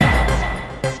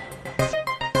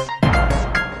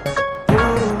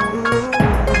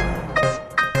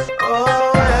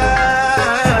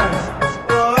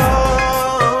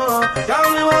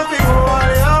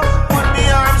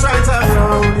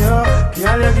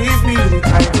give me the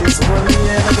tightest hold me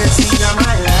ever get seen in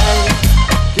my life.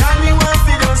 Can me want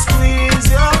to just squeeze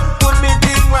you, put me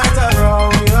thing right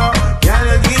around you. Can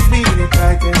you give me the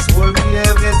tightest hold me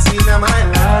ever get seen in my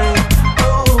life?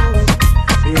 Oh,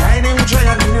 behind them try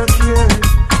and me no care.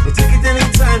 You take it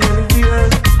anytime, anywhere.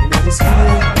 You know the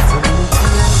skill, so me no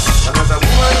care. And as a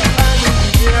woman, I need to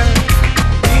care.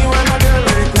 Me want a girl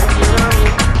like take me around.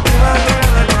 Me want a girl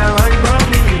like that wine from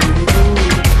me. You do,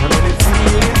 I'm gonna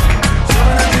feel it. So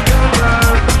when I take you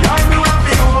around, y'all me want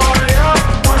me hold you.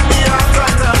 Put me out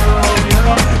right around you.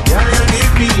 Y'all you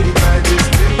give me the tightest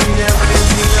grip me ever get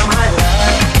seen in my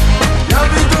life. Y'all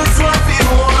me just want me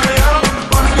hold you.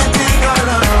 Put me thing all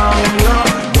around you.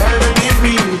 Y'all you give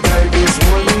me the tightest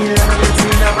hold me ever get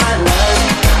seen in my life.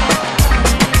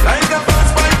 Like a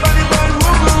fast bike, body, boom,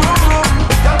 boom, boom, boom.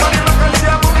 Y'all body rock and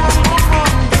shake, boom, boom, boom, boom.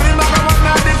 Give me back a one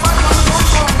night, the fat one, boom,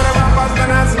 boom. But I rap fast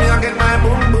and ask me, I get my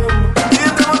boom, boom. She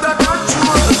ain't about that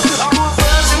control. I move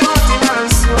fast, she want it and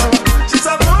slow. She's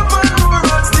a bump and roll,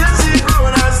 and still she grown.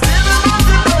 And still the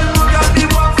mountain boy, who got me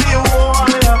walk for you, oh,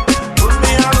 yeah. Put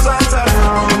me arms right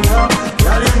around you.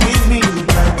 Y'all you give me the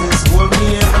tightest hold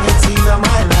me ever get seen in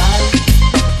my life.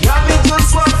 Y'all me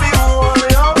just want for you, oh,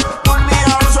 yeah. Put me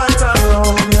arms right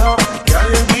around you. Y'all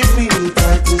you give me the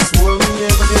tightest hold me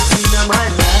ever get seen in my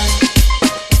life.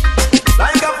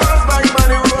 Like a fast bike,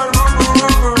 man, it roll, boom, boom,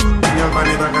 boom, boom. Your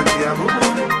body back at you, boom,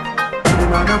 boom. Give me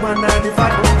back a one night, the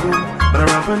fat boom, boom. But I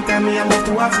rap and tell me I move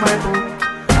to watch my boom.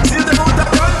 Still the out of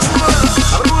control.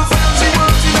 I move fast, she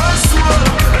wants it all soul.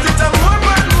 And it's a more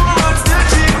man, more man, still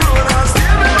she grown. And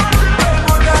still me want to play,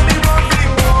 but I me want to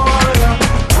more, yeah.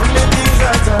 Put me things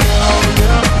right around,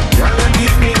 yeah. Y'all you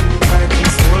give me the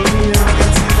tightest hold me ever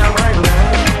get seen in my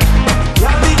life.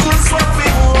 Y'all me just want to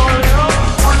hold you.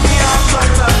 Put me arms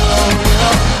right around,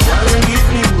 yeah. Y'all you give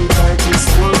me the tightest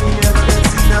hold me ever get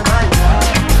seen in my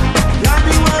life. Y'all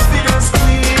me want to just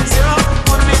squeeze you,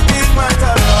 put me thing right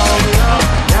around you.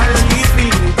 Y'all you give me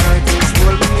the tightest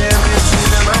hold me ever get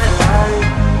seen in my life.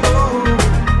 Oh,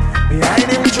 behind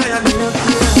them try and me no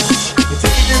care. You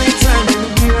take it anytime,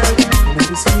 anywhere. You know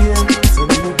the skill, so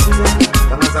me no